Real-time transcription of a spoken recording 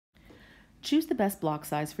Choose the best block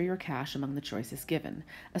size for your cache among the choices given.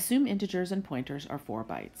 Assume integers and pointers are 4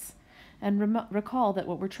 bytes. And recall that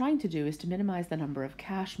what we're trying to do is to minimize the number of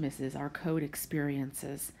cache misses our code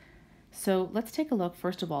experiences. So let's take a look,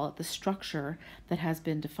 first of all, at the structure that has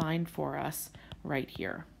been defined for us right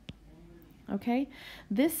here. Okay,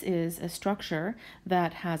 this is a structure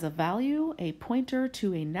that has a value, a pointer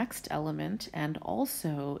to a next element, and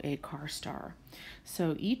also a char star.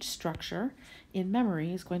 So each structure in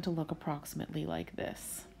memory is going to look approximately like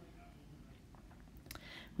this.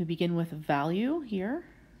 We begin with value here,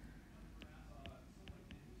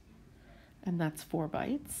 and that's 4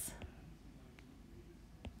 bytes.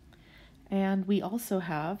 And we also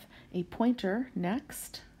have a pointer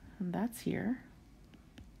next, and that's here.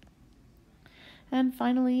 And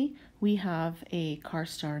finally, we have a char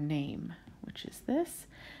star name, which is this.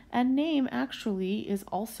 And name actually is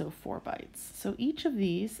also 4 bytes. So each of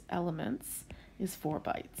these elements is 4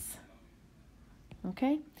 bytes.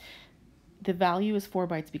 Okay? The value is 4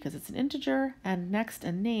 bytes because it's an integer, and next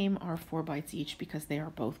and name are 4 bytes each because they are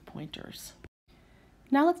both pointers.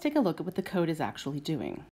 Now let's take a look at what the code is actually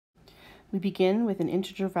doing. We begin with an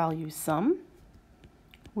integer value sum,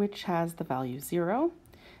 which has the value 0,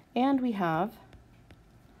 and we have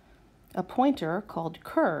a pointer called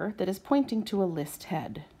cur that is pointing to a list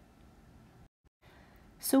head.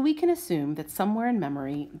 So we can assume that somewhere in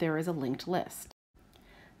memory there is a linked list.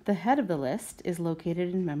 The head of the list is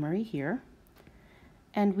located in memory here,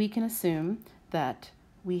 and we can assume that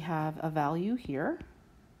we have a value here.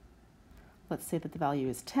 Let's say that the value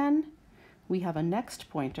is 10. We have a next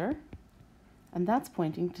pointer, and that's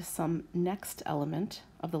pointing to some next element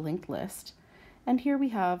of the linked list. And here we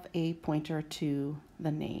have a pointer to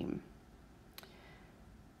the name.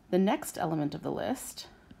 The next element of the list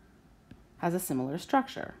has a similar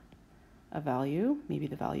structure. A value, maybe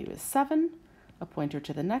the value is 7, a pointer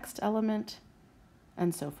to the next element,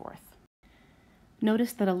 and so forth.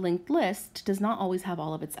 Notice that a linked list does not always have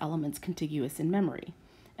all of its elements contiguous in memory.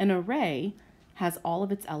 An array has all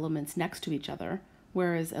of its elements next to each other,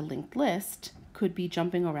 whereas a linked list could be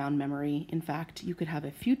jumping around memory. In fact, you could have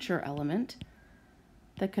a future element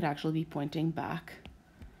that could actually be pointing back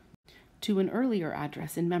to an earlier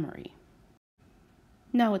address in memory.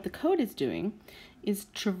 Now what the code is doing is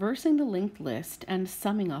traversing the linked list and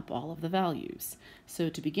summing up all of the values. So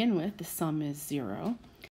to begin with, the sum is 0,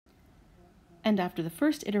 and after the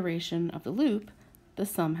first iteration of the loop, the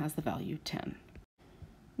sum has the value 10.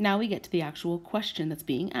 Now we get to the actual question that's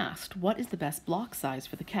being asked. What is the best block size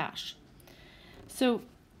for the cache? So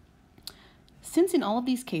since in all of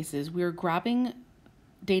these cases we're grabbing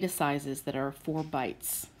data sizes that are 4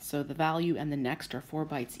 bytes, so the value and the next are 4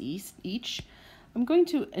 bytes each, I'm going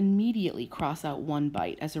to immediately cross out 1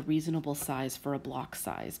 byte as a reasonable size for a block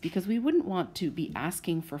size, because we wouldn't want to be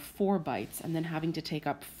asking for 4 bytes and then having to take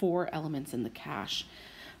up 4 elements in the cache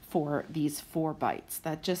for these 4 bytes.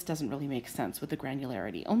 That just doesn't really make sense with the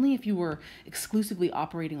granularity. Only if you were exclusively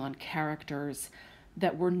operating on characters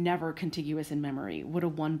that were never contiguous in memory would a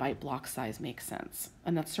 1 byte block size make sense,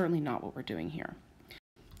 and that's certainly not what we're doing here.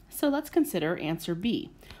 So let's consider answer B.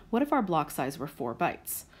 What if our block size were 4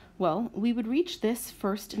 bytes? Well, we would reach this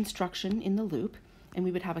first instruction in the loop, and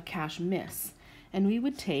we would have a cache miss. And we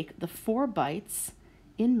would take the 4 bytes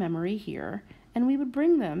in memory here, and we would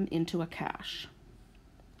bring them into a cache.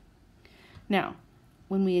 Now,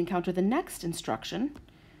 when we encounter the next instruction,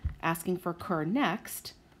 asking for cur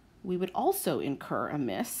next, we would also incur a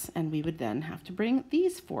miss, and we would then have to bring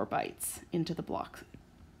these 4 bytes into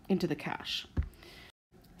the cache.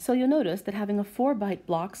 So you'll notice that having a 4 byte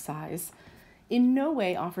block size in no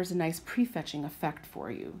way offers a nice prefetching effect for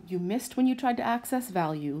you. You missed when you tried to access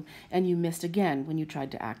value, and you missed again when you tried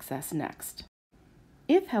to access next.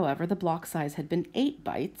 If, however, the block size had been 8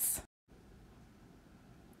 bytes,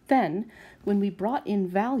 then when we brought in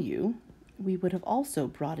value, we would have also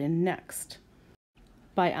brought in next.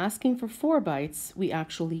 By asking for 4 bytes, we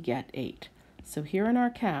actually get 8. So here in our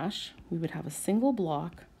cache, we would have a single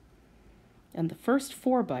block, and the first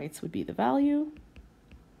 4 bytes would be the value,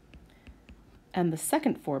 and the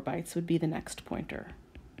second 4 bytes would be the next pointer.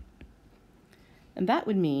 And that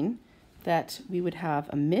would mean that we would have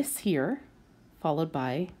a miss here, followed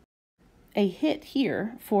by a hit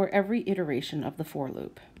here for every iteration of the for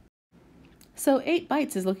loop. So 8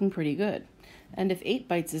 bytes is looking pretty good. And if 8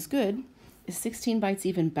 bytes is good, is 16 bytes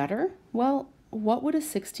even better? Well, what would a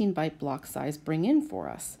 16 byte block size bring in for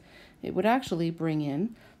us? It would actually bring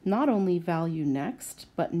in not only value next,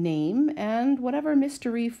 but name and whatever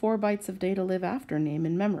mystery 4 bytes of data live after name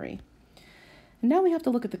in memory. And now we have to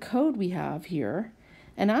look at the code we have here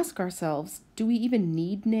and ask ourselves, do we even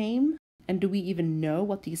need name And do we even know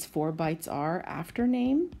what these 4 bytes are after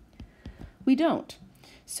name? We don't.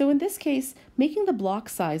 So in this case, making the block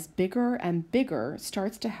size bigger and bigger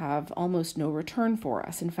starts to have almost no return for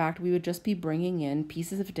us. In fact, we would just be bringing in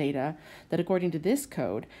pieces of data that, according to this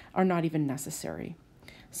code, are not even necessary.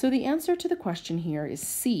 So the answer to the question here is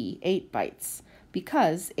C, 8 bytes,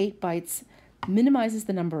 because 8 bytes minimizes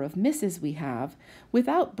the number of misses we have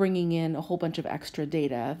without bringing in a whole bunch of extra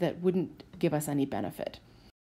data that wouldn't give us any benefit.